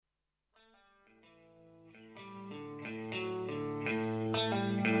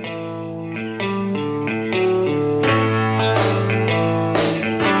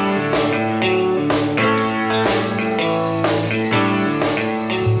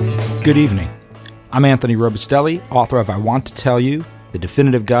Good evening. I'm Anthony Robustelli, author of I Want to Tell You, the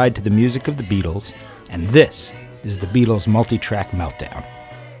definitive guide to the music of the Beatles, and this is the Beatles Multi-Track Meltdown.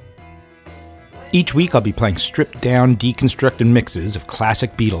 Each week I'll be playing stripped-down, deconstructed mixes of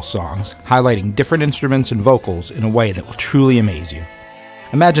classic Beatles songs, highlighting different instruments and vocals in a way that will truly amaze you.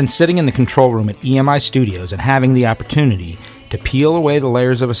 Imagine sitting in the control room at EMI Studios and having the opportunity to peel away the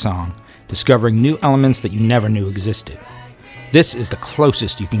layers of a song, discovering new elements that you never knew existed. This is the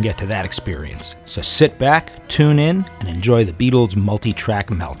closest you can get to that experience. So sit back, tune in, and enjoy the Beatles Multi-Track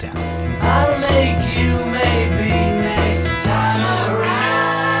Meltdown. I'll make you maybe next time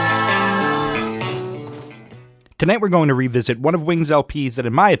around. Tonight we're going to revisit one of Wings' LPs that,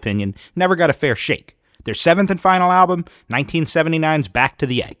 in my opinion, never got a fair shake. Their seventh and final album, 1979's Back to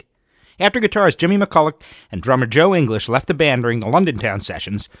the Egg. After guitarist Jimmy McCulloch and drummer Joe English left the band during the London Town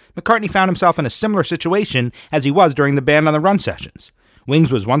sessions, McCartney found himself in a similar situation as he was during the Band on the Run sessions.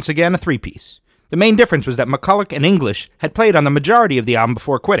 Wings was once again a three-piece. The main difference was that McCulloch and English had played on the majority of the album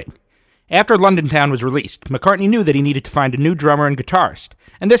before quitting. After London Town was released, McCartney knew that he needed to find a new drummer and guitarist,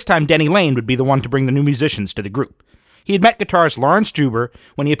 and this time Denny Laine would be the one to bring the new musicians to the group. He had met guitarist Lawrence Juber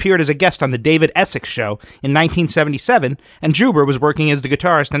when he appeared as a guest on the David Essex Show in 1977, and Juber was working as the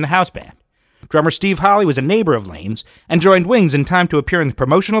guitarist in the house band. Drummer Steve Holley was a neighbor of Laine's and joined Wings in time to appear in the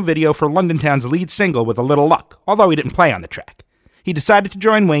promotional video for London Town's lead single With a Little Luck, although he didn't play on the track. He decided to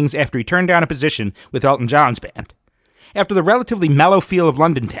join Wings after he turned down a position with Elton John's band. After the relatively mellow feel of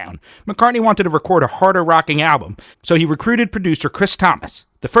London Town, McCartney wanted to record a harder rocking album, so he recruited producer Chris Thomas,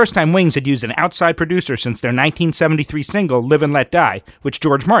 the first time Wings had used an outside producer since their 1973 single Live and Let Die, which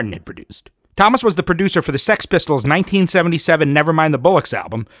George Martin had produced. Thomas was the producer for the Sex Pistols' 1977 Nevermind the Bollocks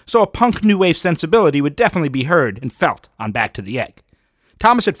album, so a punk new wave sensibility would definitely be heard and felt on Back to the Egg.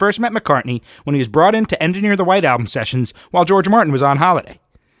 Thomas had first met McCartney when he was brought in to engineer the White Album sessions while George Martin was on holiday.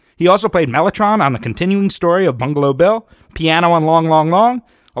 He also played mellotron on the continuing story of Bungalow Bill, piano on Long Long Long,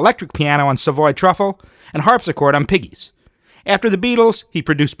 electric piano on Savoy Truffle, and harpsichord on Piggies. After the Beatles, he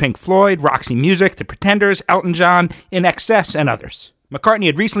produced Pink Floyd, Roxy Music, The Pretenders, Elton John, In Excess, and others. McCartney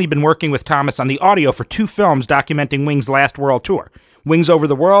had recently been working with Thomas on the audio for two films documenting Wings' last world tour, Wings Over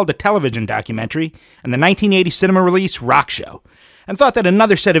the World, a television documentary, and the 1980 cinema release Rock Show, and thought that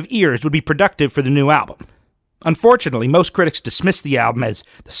another set of ears would be productive for the new album. Unfortunately, most critics dismissed the album as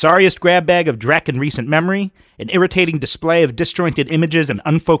the sorriest grab bag of dreck in recent memory, an irritating display of disjointed images and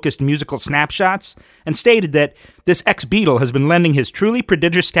unfocused musical snapshots, and stated that this ex-Beatle has been lending his truly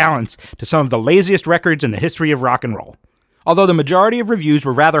prodigious talents to some of the laziest records in the history of rock and roll. Although the majority of reviews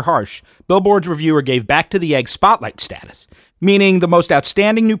were rather harsh, Billboard's reviewer gave Back to the Egg spotlight status, meaning the most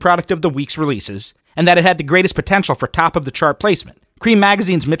outstanding new product of the week's releases, and that it had the greatest potential for top-of-the-chart placement. Cream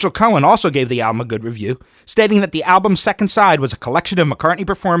Magazine's Mitchell Cohen also gave the album a good review, stating that the album's second side was a collection of McCartney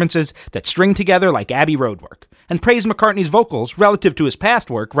performances that string together like Abbey Road work, and praised McCartney's vocals relative to his past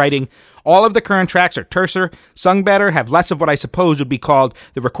work, writing, "All of the current tracks are terser, sung better, have less of what I suppose would be called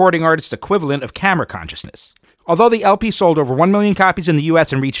the recording artist's equivalent of camera consciousness." Although the LP sold over 1 million copies in the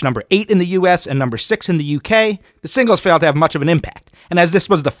US and reached number 8 in the US and number 6 in the UK, the singles failed to have much of an impact, and as this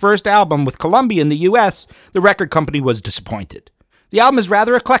was the first album with Columbia in the US, the record company was disappointed. The album is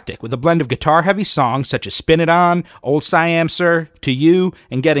rather eclectic, with a blend of guitar-heavy songs such as Spin It On, Old Siam Sir, To You,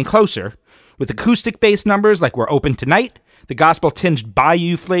 and Getting Closer, with acoustic-based numbers like We're Open Tonight, the gospel-tinged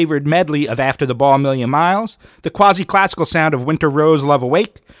Bayou-flavored medley of After the Ball a Million Miles, the quasi-classical sound of Winter Rose Love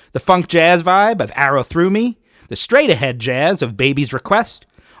Awake, the funk-jazz vibe of Arrow Through Me, the straight-ahead jazz of Baby's Request,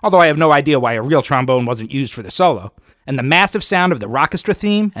 although I have no idea why a real trombone wasn't used for the solo, and the massive sound of the Rockestra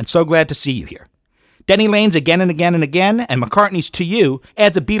theme, and So Glad to See You Here. Denny Laine's Again and Again and Again, and McCartney's To You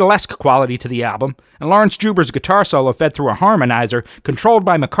adds a Beatlesque quality to the album, and Lawrence Juber's guitar solo fed through a harmonizer controlled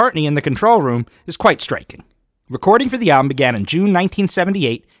by McCartney in the control room is quite striking. Recording for the album began in June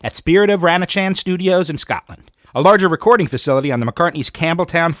 1978 at Spirit of Ranachan Studios in Scotland, a larger recording facility on the McCartney's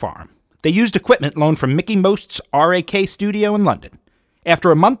Campbelltown farm. They used equipment loaned from Mickey Most's RAK studio in London.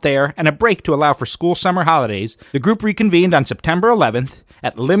 After a month there and a break to allow for school summer holidays, the group reconvened on September 11th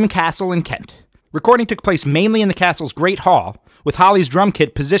at Lymm Castle in Kent. Recording took place mainly in the castle's Great Hall, with Holly's drum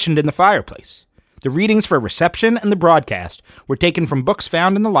kit positioned in the fireplace. The readings for reception and the broadcast were taken from books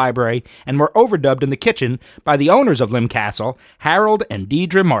found in the library and were overdubbed in the kitchen by the owners of Lymm Castle, Harold and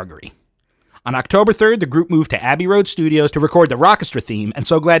Deidre Margery. On October 3rd, the group moved to Abbey Road Studios to record the Rockestra theme and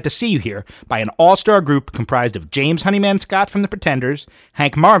So Glad to See You Here by an all-star group comprised of James Honeyman Scott from The Pretenders,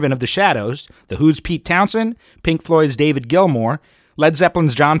 Hank Marvin of The Shadows, The Who's Pete Townsend, Pink Floyd's David Gilmour, Led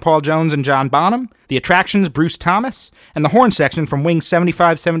Zeppelin's John Paul Jones and John Bonham, The Attractions' Bruce Thomas, and the horn section from Wings'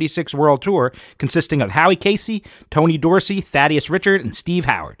 75-76 World Tour consisting of Howie Casey, Tony Dorsey, Thaddeus Richard, and Steve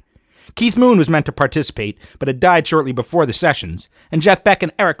Howard. Keith Moon was meant to participate, but had died shortly before the sessions, and Jeff Beck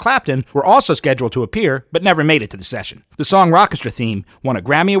and Eric Clapton were also scheduled to appear, but never made it to the session. The song Rockestra Theme won a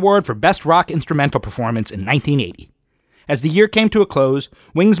Grammy Award for Best Rock Instrumental Performance in 1980. As the year came to a close,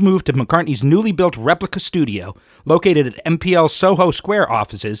 Wings moved to McCartney's newly built replica studio, located at MPL's Soho Square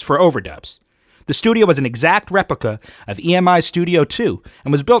offices, for overdubs. The studio was an exact replica of EMI's Studio 2,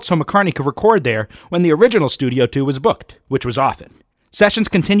 and was built so McCartney could record there when the original Studio 2 was booked, which was often. Sessions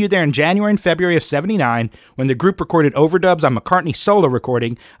continued there in January and February of '79, when the group recorded overdubs on McCartney's solo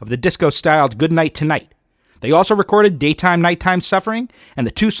recording of the disco-styled Good Night Tonight. They also recorded Daytime Nighttime Suffering, and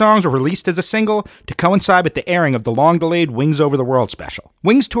the two songs were released as a single to coincide with the airing of the long-delayed Wings Over the World special.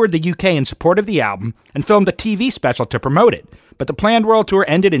 Wings toured the UK in support of the album and filmed a TV special to promote it, but the planned world tour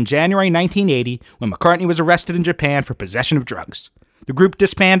ended in January 1980 when McCartney was arrested in Japan for possession of drugs. The group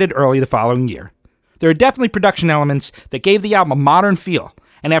disbanded early the following year. There are definitely production elements that gave the album a modern feel,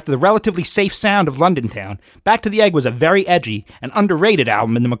 and after the relatively safe sound of London Town, Back to the Egg was a very edgy and underrated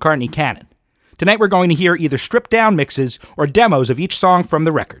album in the McCartney canon. Tonight we're going to hear either stripped-down mixes or demos of each song from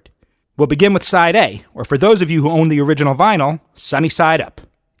the record. We'll begin with Side A, or for those of you who own the original vinyl, Sunny Side Up.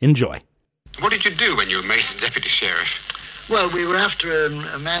 Enjoy. What did you do when you were made deputy sheriff? Well, we were after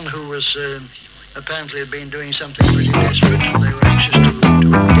a man who was apparently had been doing something pretty desperate, and they were anxious to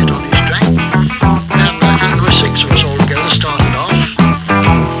get on his track. And I think there were 6 of us all together started off.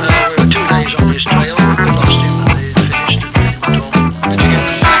 We were 2 days on his trail, but we lost him and they finished and didn't at all. Did you get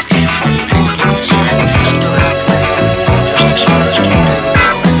the sack from people? Just as far as to do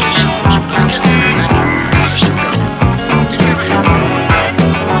I still got him. Did you ever have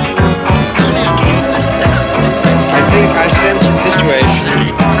I think I sense the situation.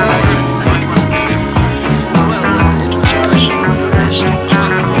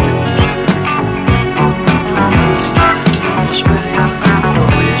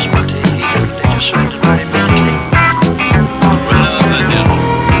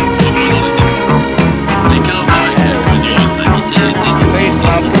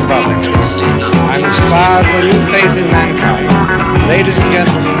 I'm inspired with a new faith in mankind. Ladies and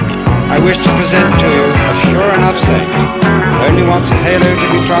gentlemen, I wish to present to you a sure enough thing. Only wants a halo to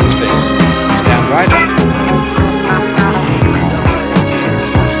be transfixed. Stand right up.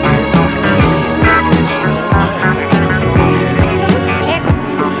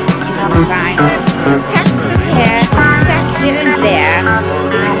 Tufts of hair stuck here and there, I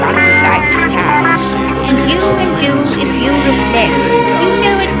want to like to town. And you, if you reflect, you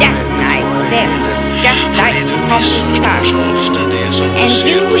know a dust night spent, just like the pompous park. And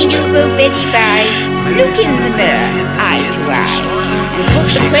you, when you go Betty buys, look in the mirror, eye to eye. You put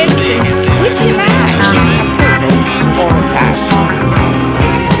the question, which am I, a poodle or a pug?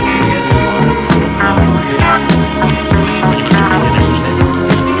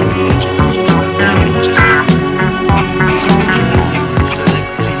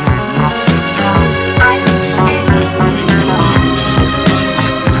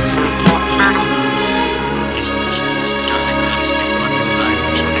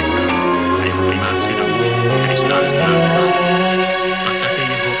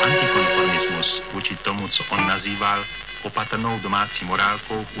 On nazýval opatrnou domácí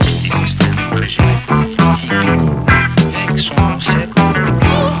morálkou úcty k systému režimu.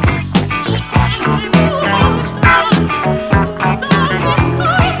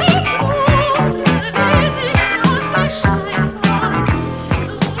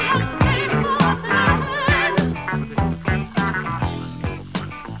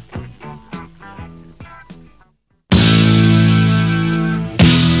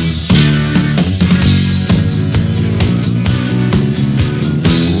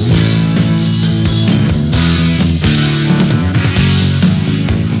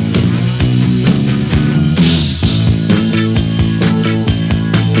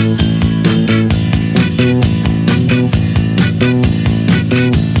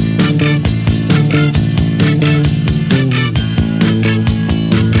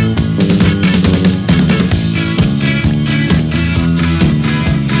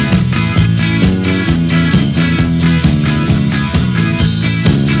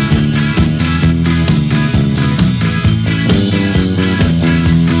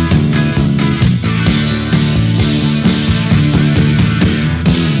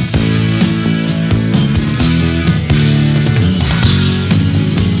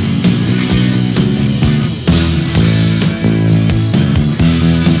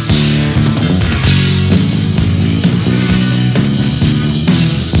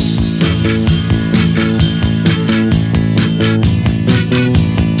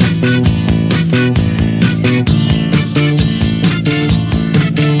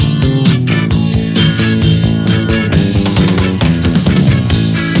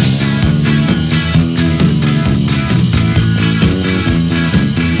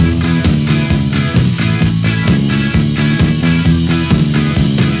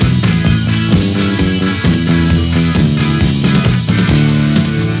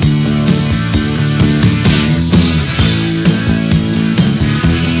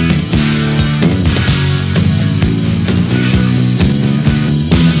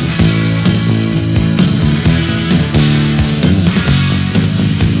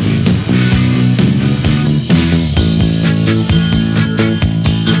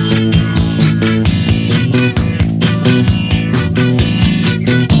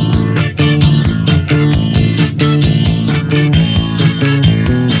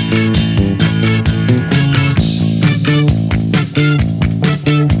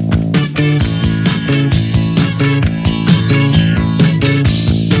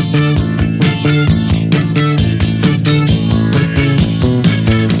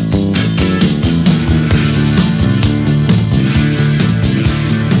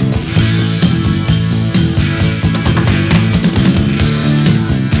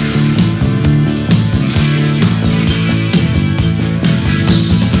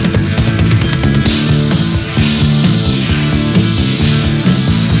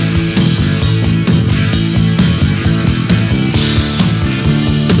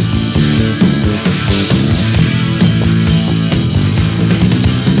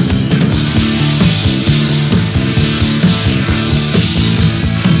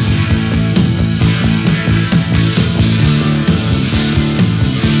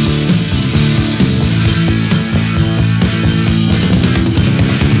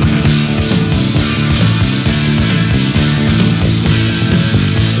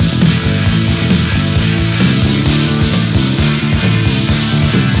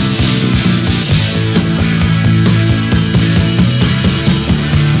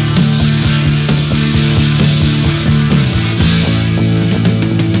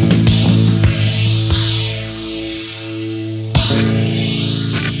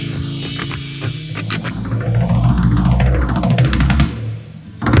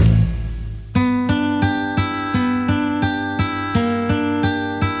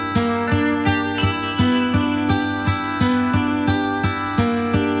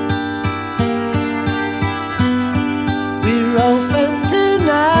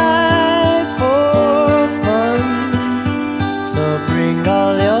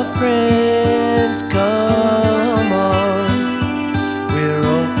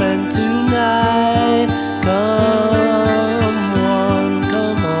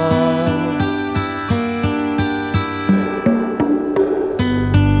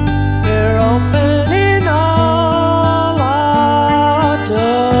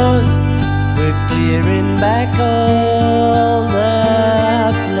 tearing back all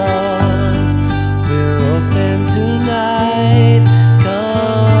the flaws. We're open tonight.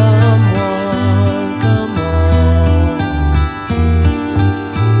 Come on, come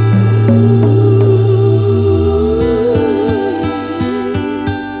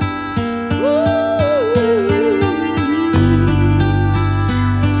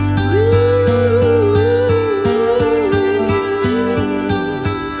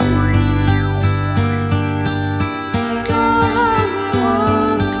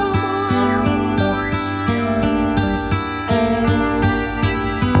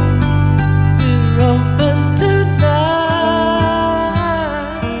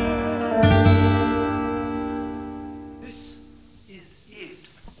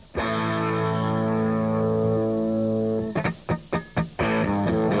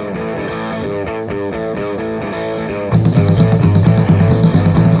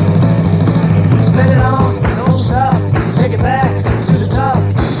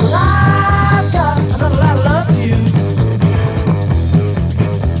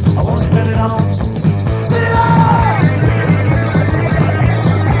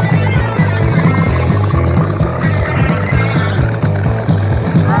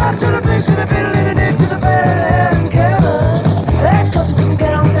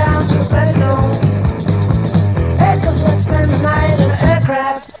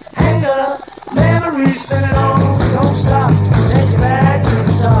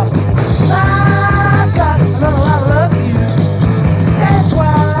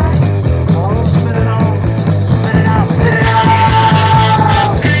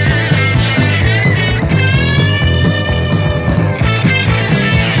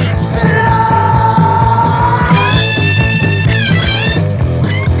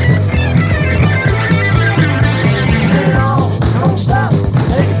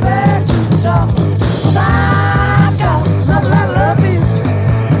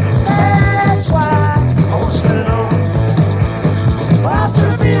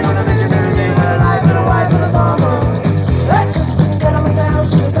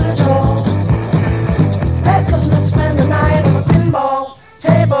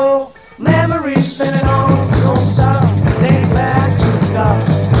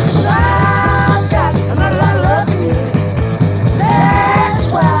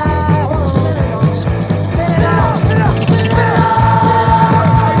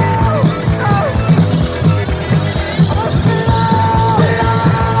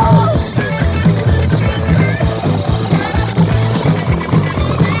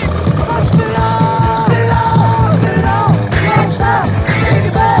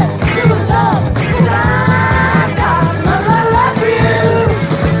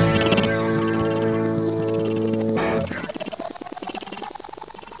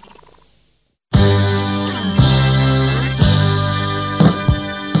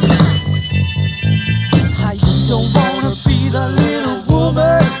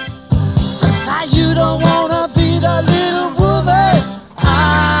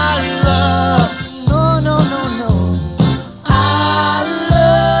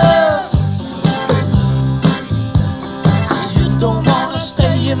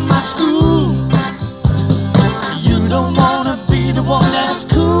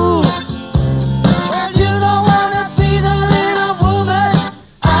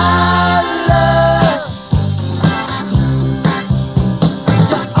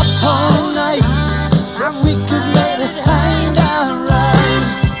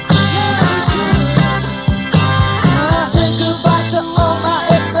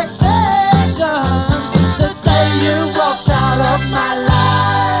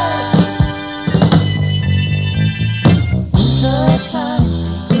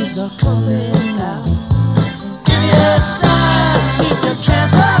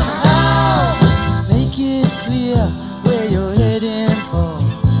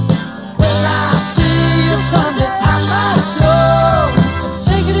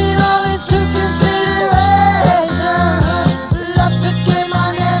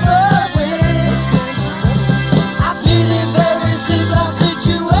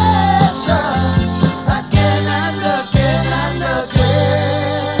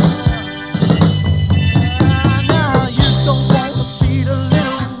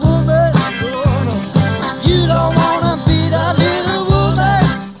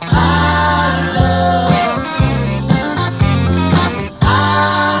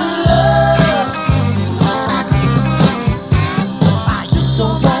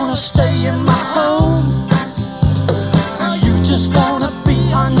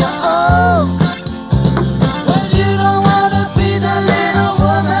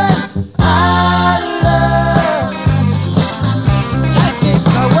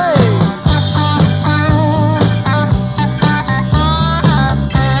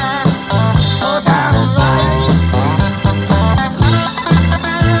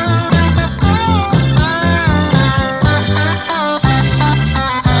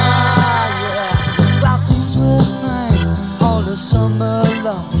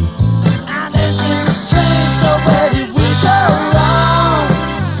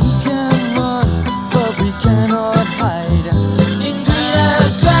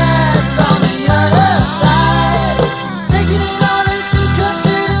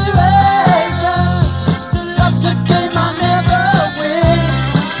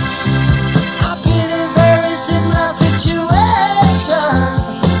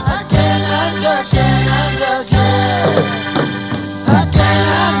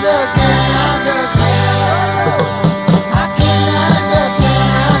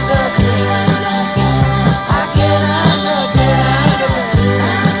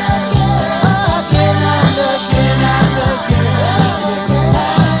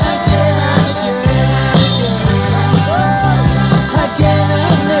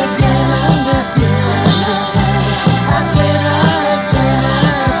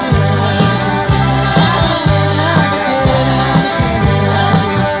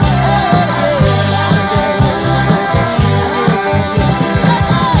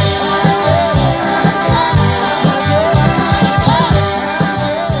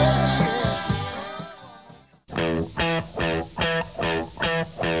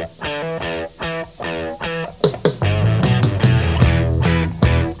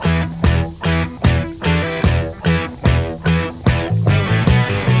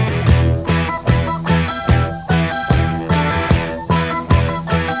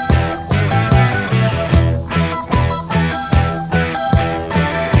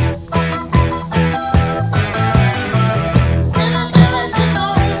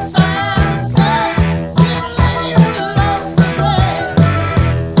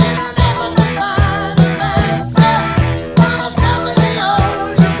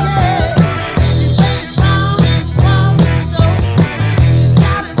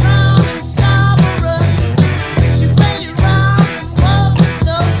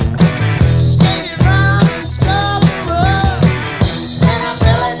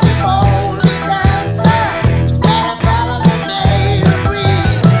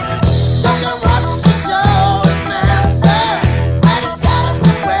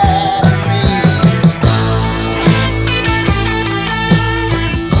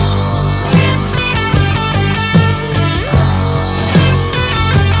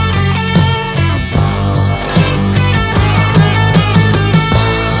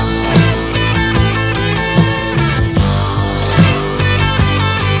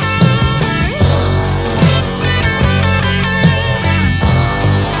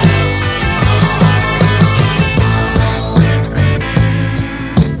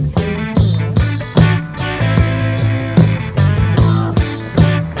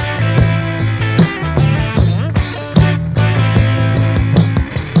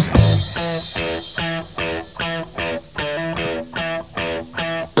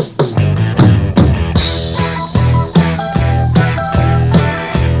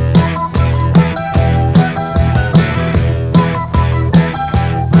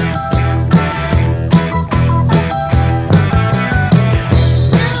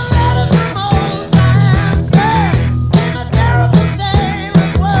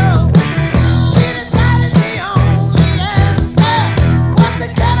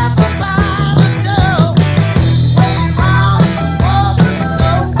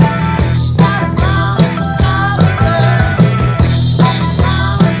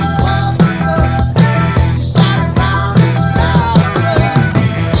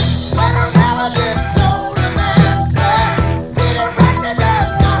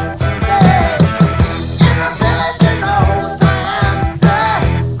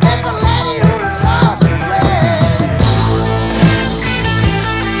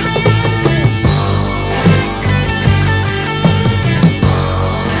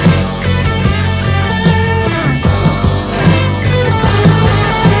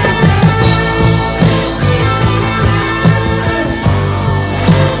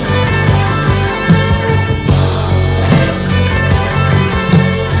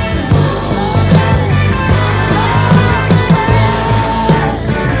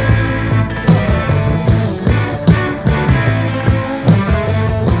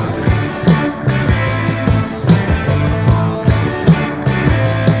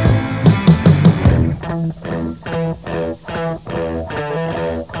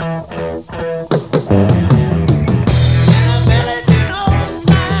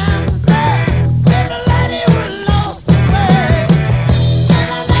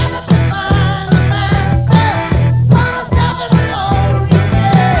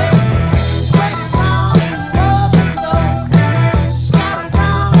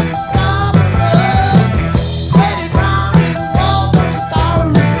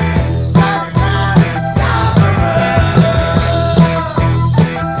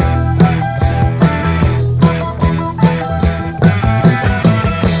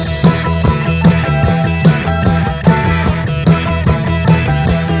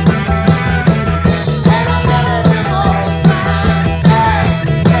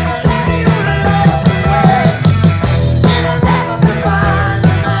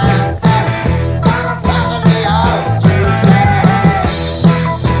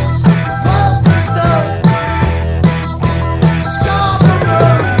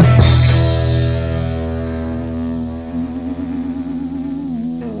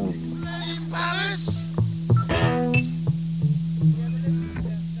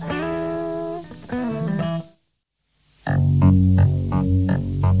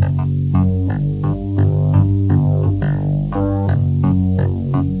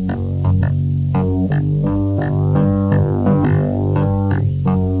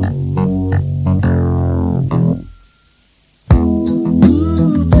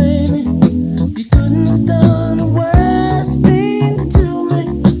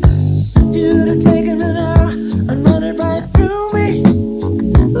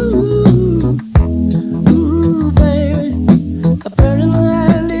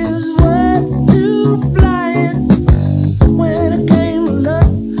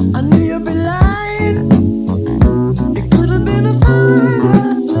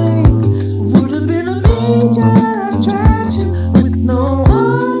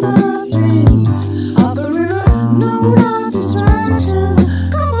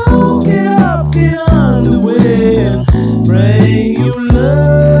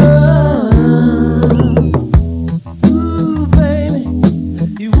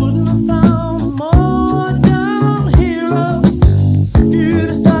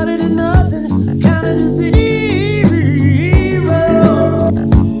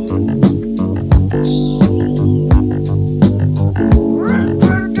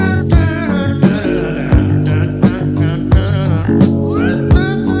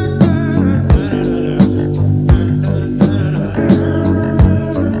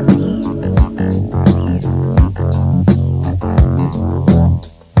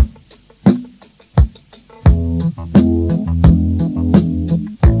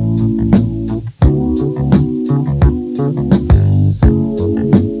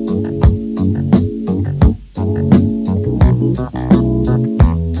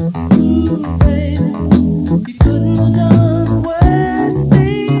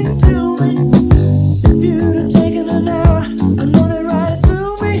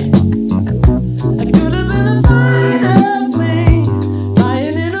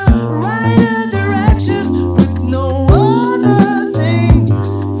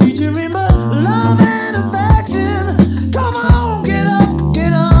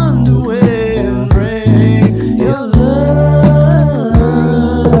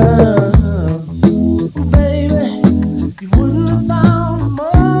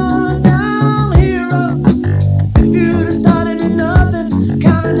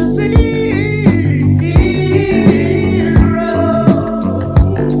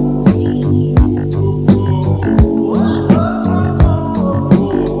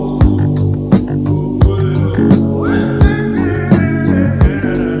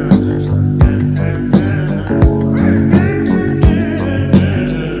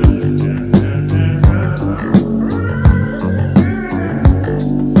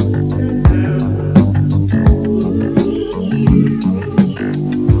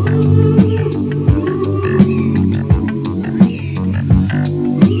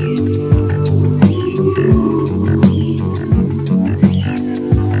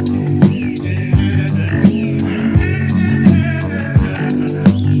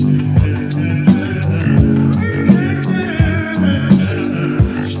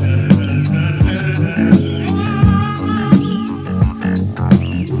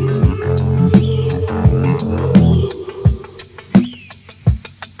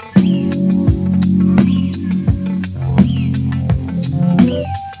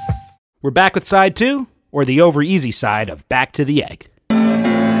We're back with side 2, or the over easy side of Back to the Egg.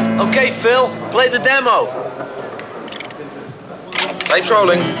 Okay, Phil, play the demo. Tape's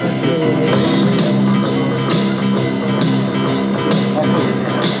rolling.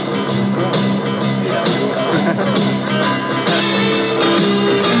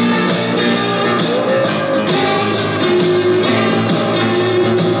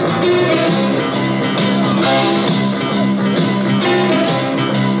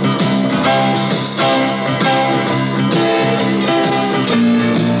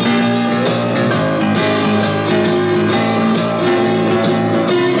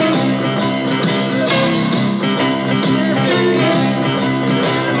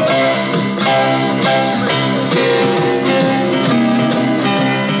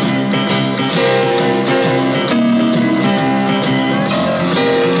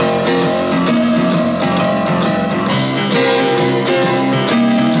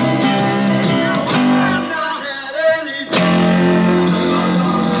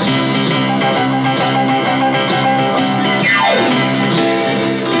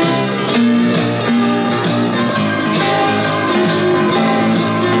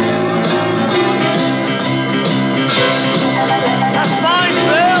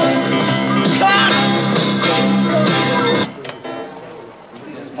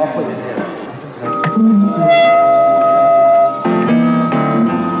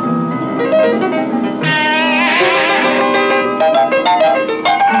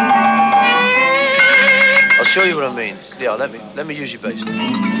 Show you what I mean. Yeah, let me use your bass.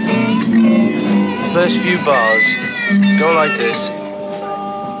 First few bars go like this.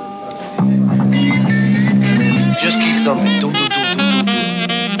 Just keep thumping. Dum, dum, dum, dum, dum,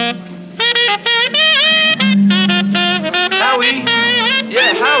 dum. Howie,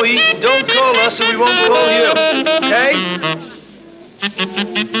 yeah, Howie, don't call us and we won't call you, okay?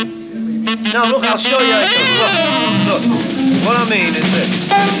 Now look, I'll show you how it goes. Look. What I mean is this.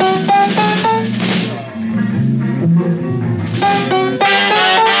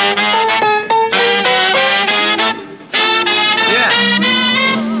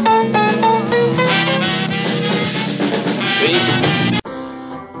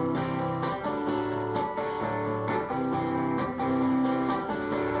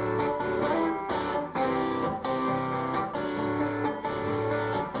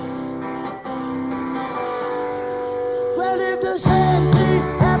 Well, if the same thing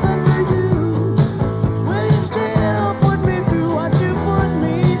happened to you,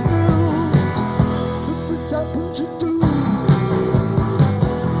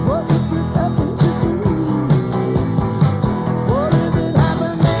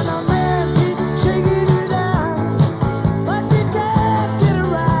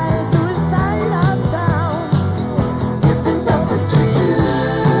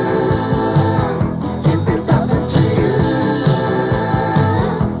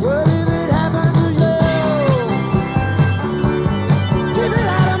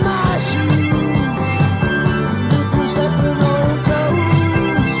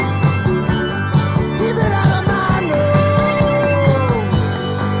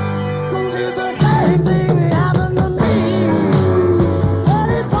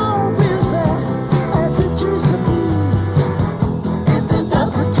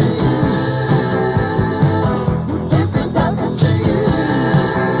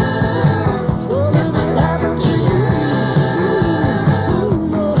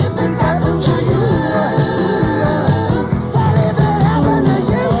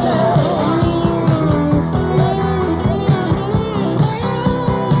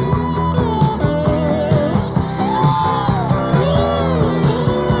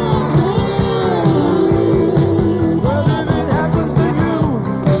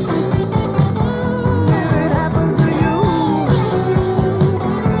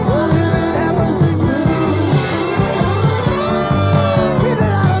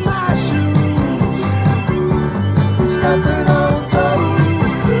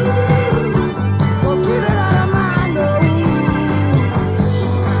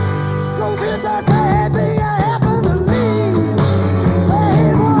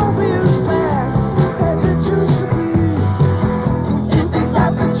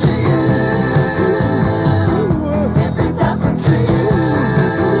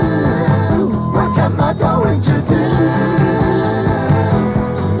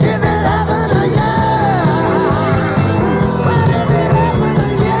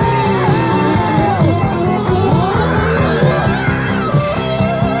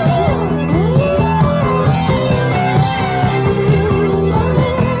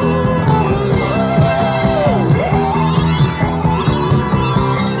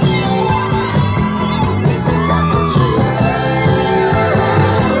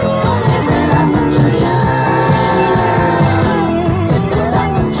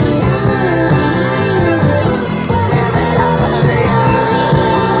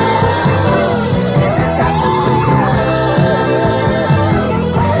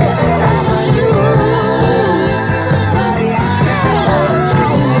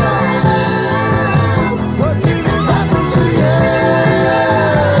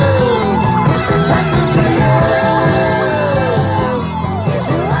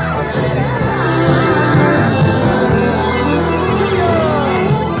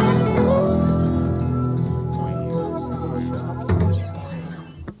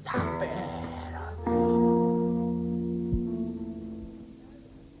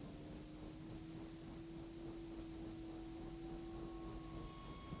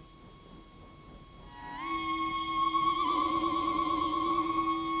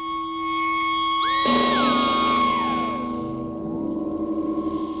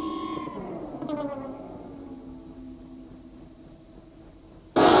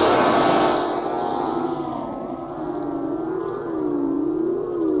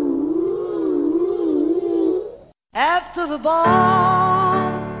 After the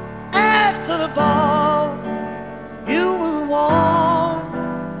ball, after the ball, you were the one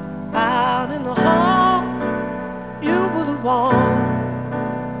out in the hall. You were the one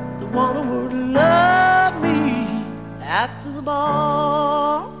who would love me after the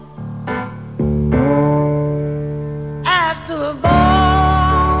ball. After the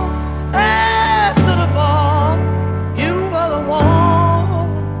ball, after the ball, you were the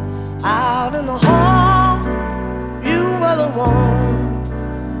one out in the hall. You were the one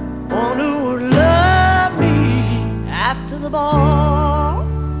who would love me after the ball.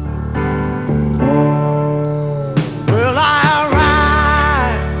 Well, I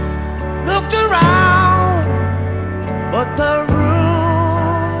looked around, but the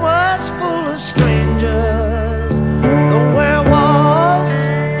room was full of strangers. Nowhere was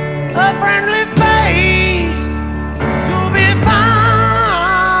a friendly face to be found.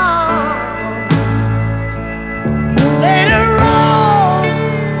 Later on,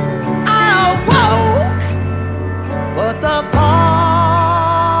 I awoke, but the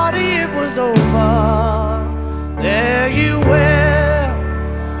party was over. There you were,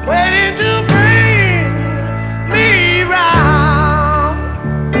 waiting to bring me round.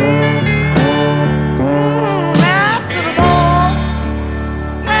 After the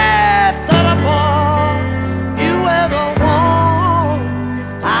ball, you were the one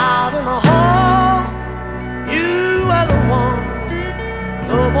out in the hall. You were the one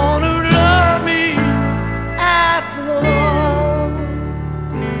who loved me after the ball.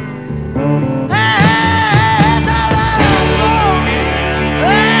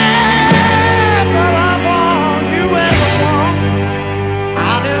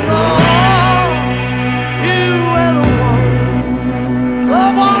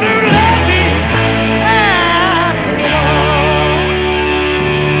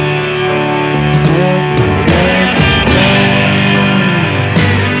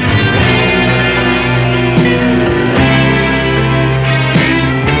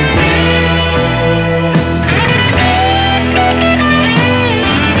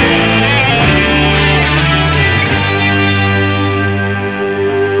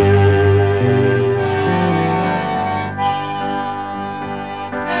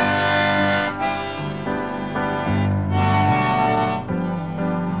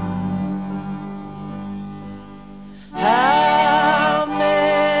 How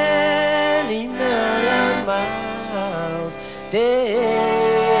many million miles down?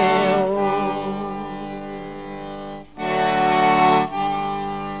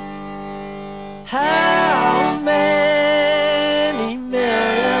 How many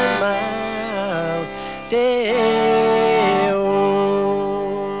million miles down?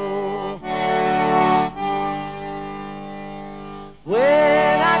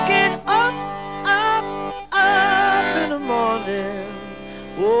 When I get up in the morning,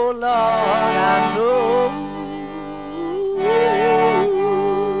 oh Lord, I know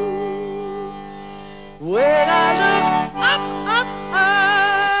when I look up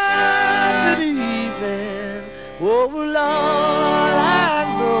in the evening,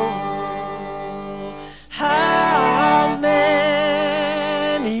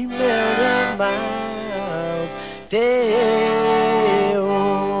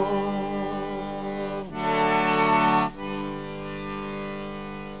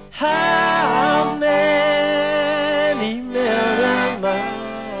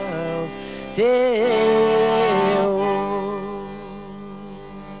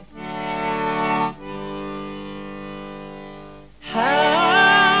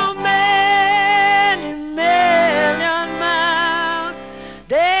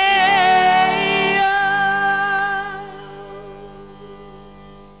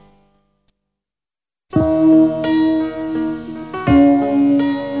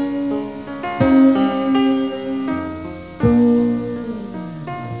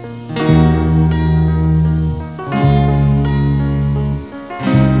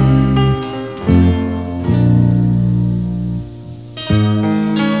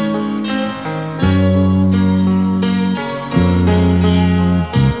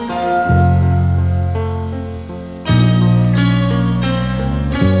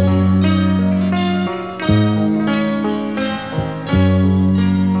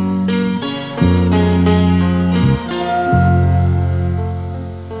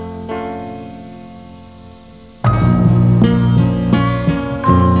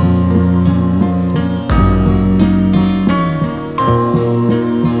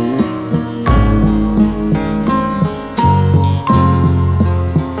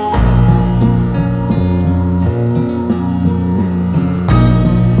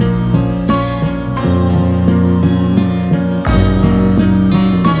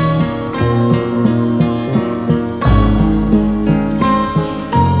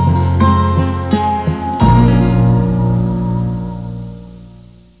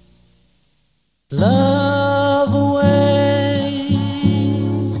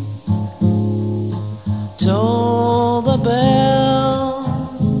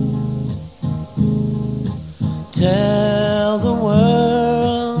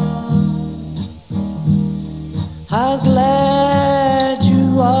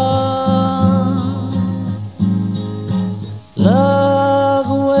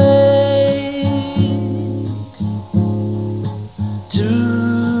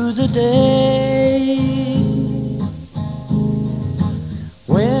 the day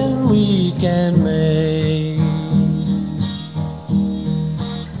when we can make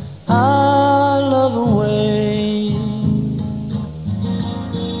our love away.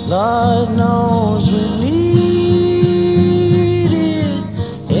 Lord knows we need it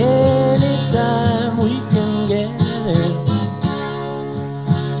anytime we can get it,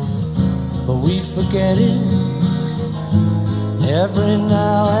 but we forget it every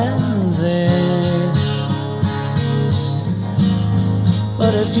now and then.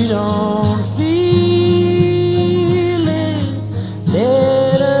 But if you don't feel it,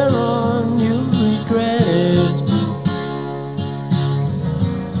 later on you'll regret it.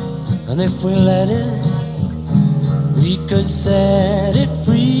 And if we let it, we could set it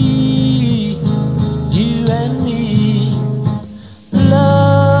free, you and me,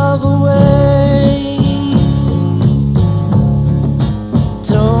 love away.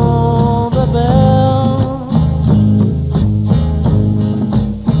 Toll the bell,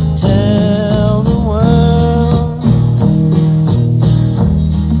 tell the world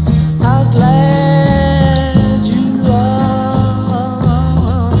how glad you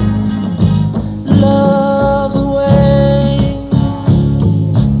are. Love away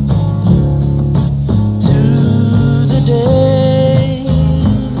to the day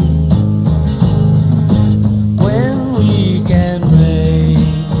when we can make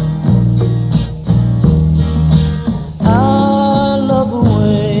our love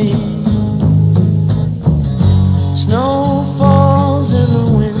away. Snow falls in the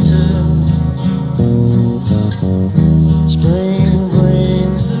winter, spring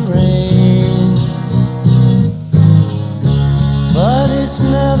brings the rain, but it's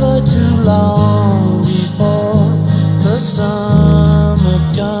never too long before the summer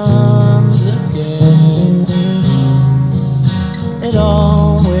comes again. It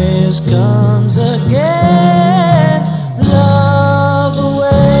always comes again. Love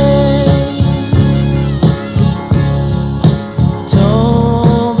away.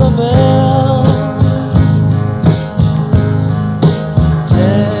 Toll the bell,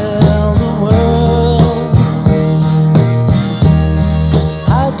 tell the world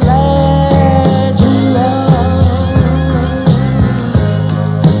how glad you are.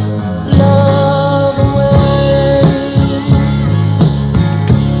 Love away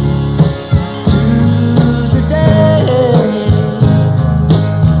to the day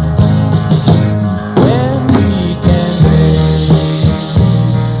when we can make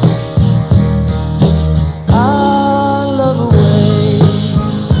our love away.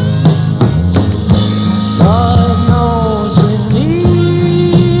 Lord knows we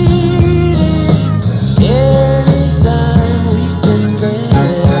need it anytime we can get it,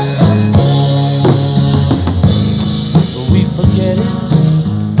 but we forget it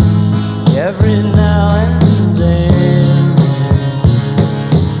every now and then.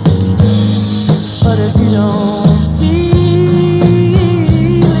 But if you don't feel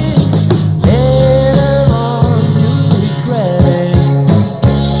it, later on you'll regret it.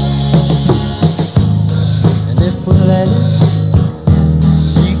 And if we let it,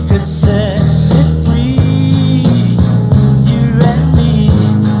 we could set it free, you and me,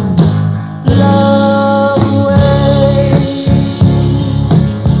 love away.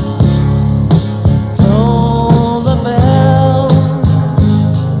 Toll the bell,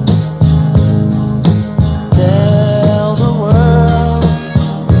 tell the world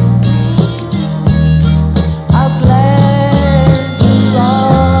how glad you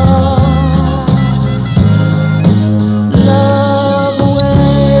are. Love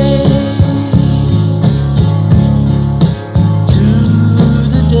away to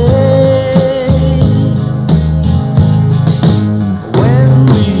the day when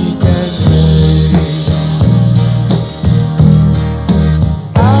we can make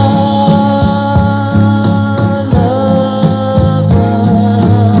our love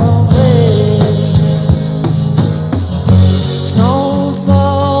away. Snow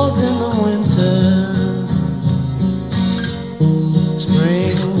falls in the winter,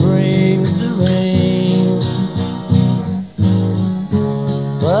 spring brings the rain,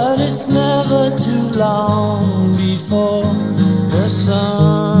 but it's never too long before the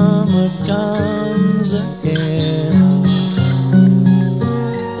summer comes again.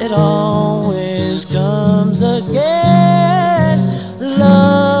 It always comes again.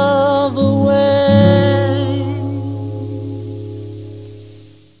 Love away.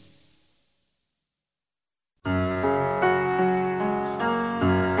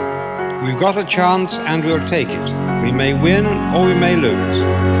 We've got a chance and we'll take it. We may win or we may lose.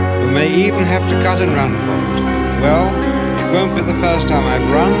 We may even have to cut and run for it. Well, won't be the first time I've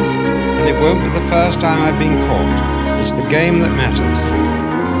run, and it won't be the first time I've been caught. It's the game that matters.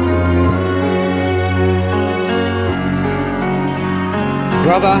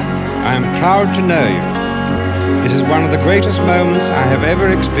 Brother, I am proud to know you. It is one of the greatest moments I have ever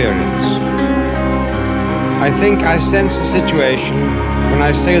experienced. I think I sense the situation when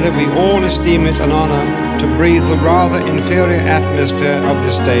I say that we all esteem it an honor to breathe the rather inferior atmosphere of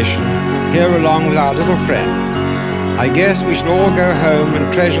this station here along with our little friend. I guess we should all go home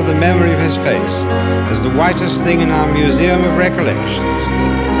and treasure the memory of his face as the whitest thing in our museum of recollections.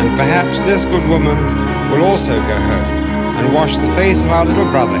 And perhaps this good woman will also go home and wash the face of our little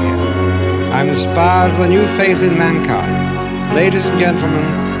brother here. I'm inspired with a new faith in mankind. Ladies and gentlemen,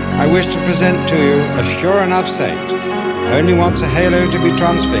 I wish to present to you a sure enough saint. Only wants a halo to be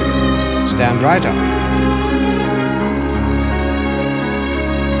transfigured. Stand right up.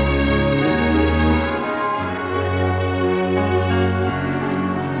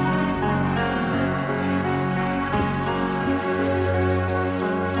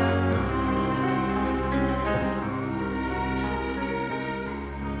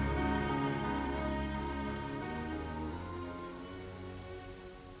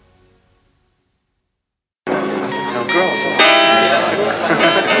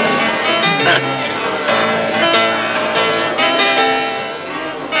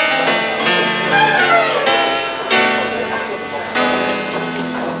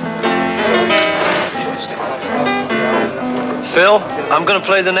 Phil, I'm going to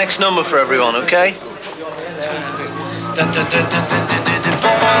play the next number for everyone, okay?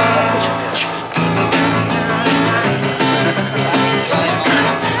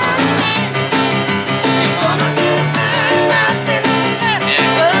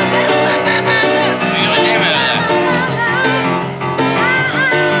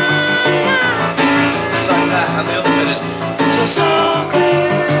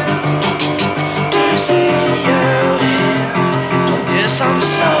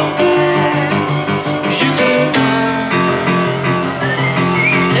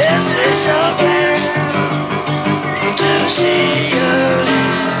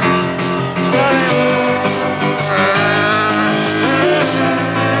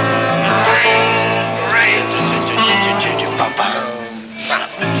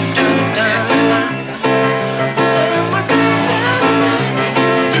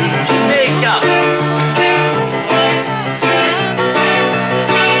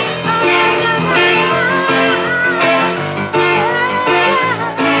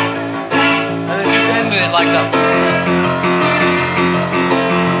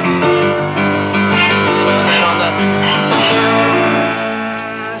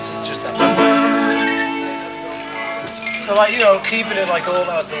 You know, keeping it like all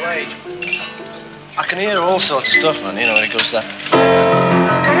out the way. I can hear all sorts of stuff, man, you know, when it goes to that.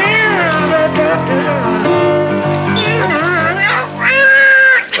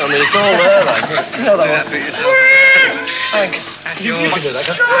 I mean, it's all there, like. You know that bit yourself. Thank you. That's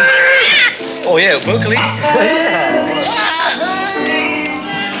yours. Oh, yeah, vocally.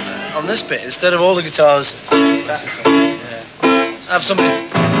 On this bit, instead of all the guitars, have somebody.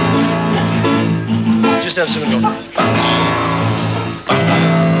 Just have somebody go.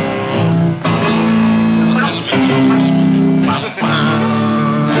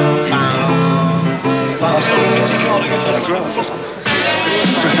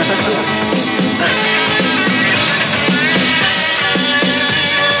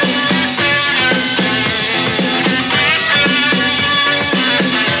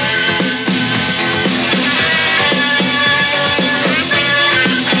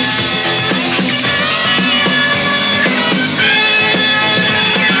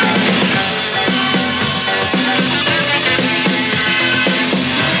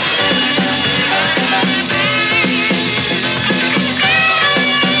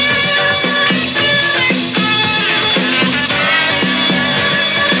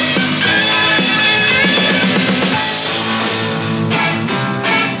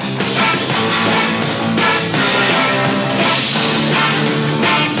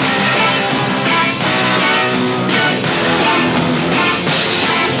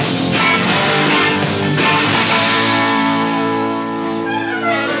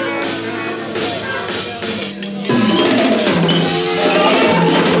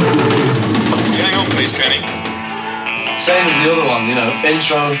 Same as the other one, you know,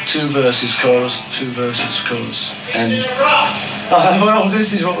 intro, 2 verses, chorus, 2 verses, chorus, and... well,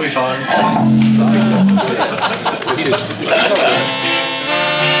 this is what we find.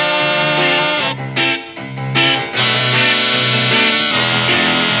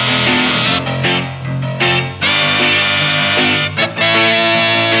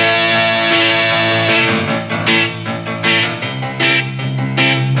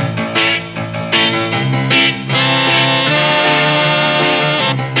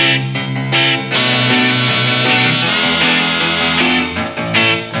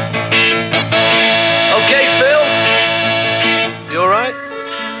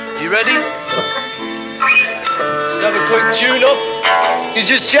 quick tune-up. You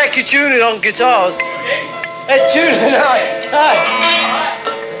just check your tuning on guitars. Hey, tuning, hi.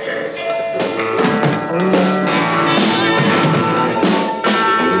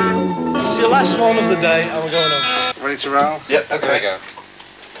 This is your last one of the day, and we're going on. Ready to roll? Yep, okay. There we go.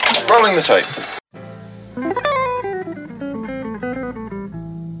 Rolling the tape.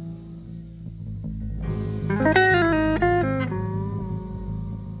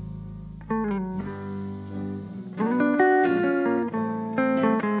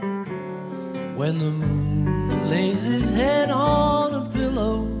 When the moon lays his head on a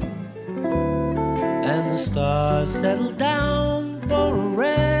pillow and the stars settle down for a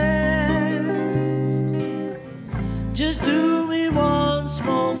rest, just do me one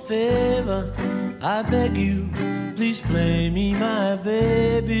small favor, I beg you, please play me my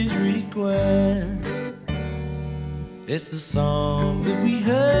baby's request. It's the song that we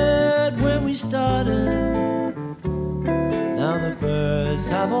heard when we started. Now the birds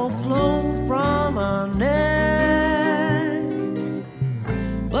have all flown from our nest,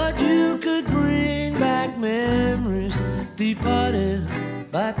 but you could bring back memories departed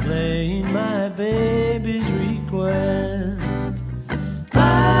by playing my baby's request.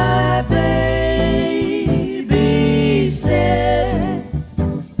 My baby said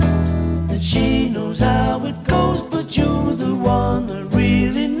that she knows how it goes, but you're the one that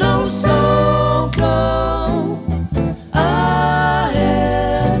really knows, so come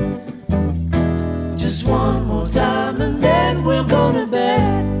ahead just one more time and then we'll go to bed.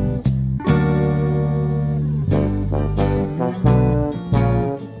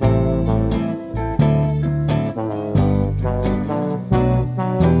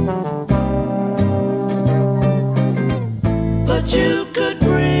 But you could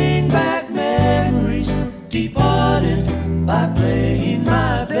bring back memories departed by playing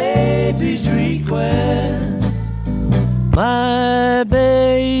my baby's request. My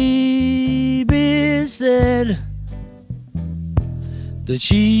baby said that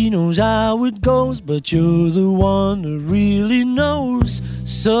she knows how it goes, but you're the one that really knows,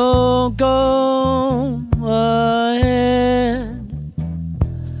 so go ahead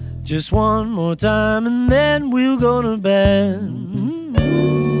just one more time and then we'll go to bed.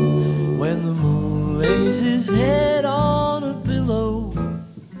 When the moon lays his head on a pillow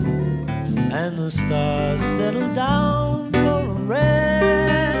and the stars settle down for a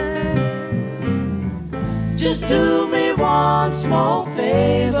rest, just do me one small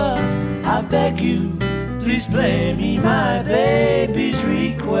favor, I beg you, please play me my baby's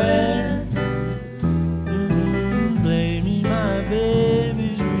request. Play me my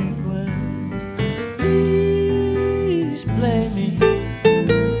baby's request. Please play me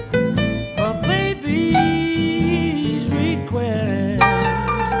my baby's request.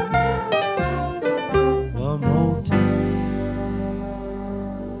 One more time.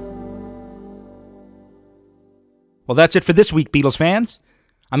 Well, that's it for this week, Beatles fans.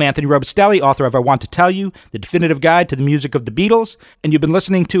 I'm Anthony Robustelli, author of I Want to Tell You, the definitive guide to the music of the Beatles, and you've been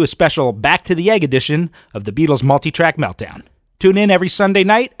listening to a special Back to the Egg edition of the Beatles Multi-Track Meltdown. Tune in every Sunday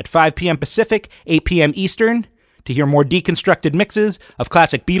night at 5 p.m. Pacific, 8 p.m. Eastern to hear more deconstructed mixes of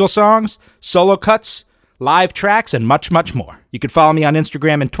classic Beatles songs, solo cuts, live tracks, and much, much more. You can follow me on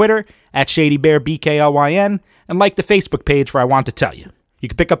Instagram and Twitter at ShadyBearBKLYN and like the Facebook page for I Want to Tell You. You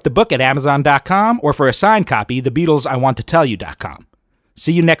can pick up the book at Amazon.com or for a signed copy, thebeatlesIWantToTellYou.com.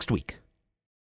 See you next week.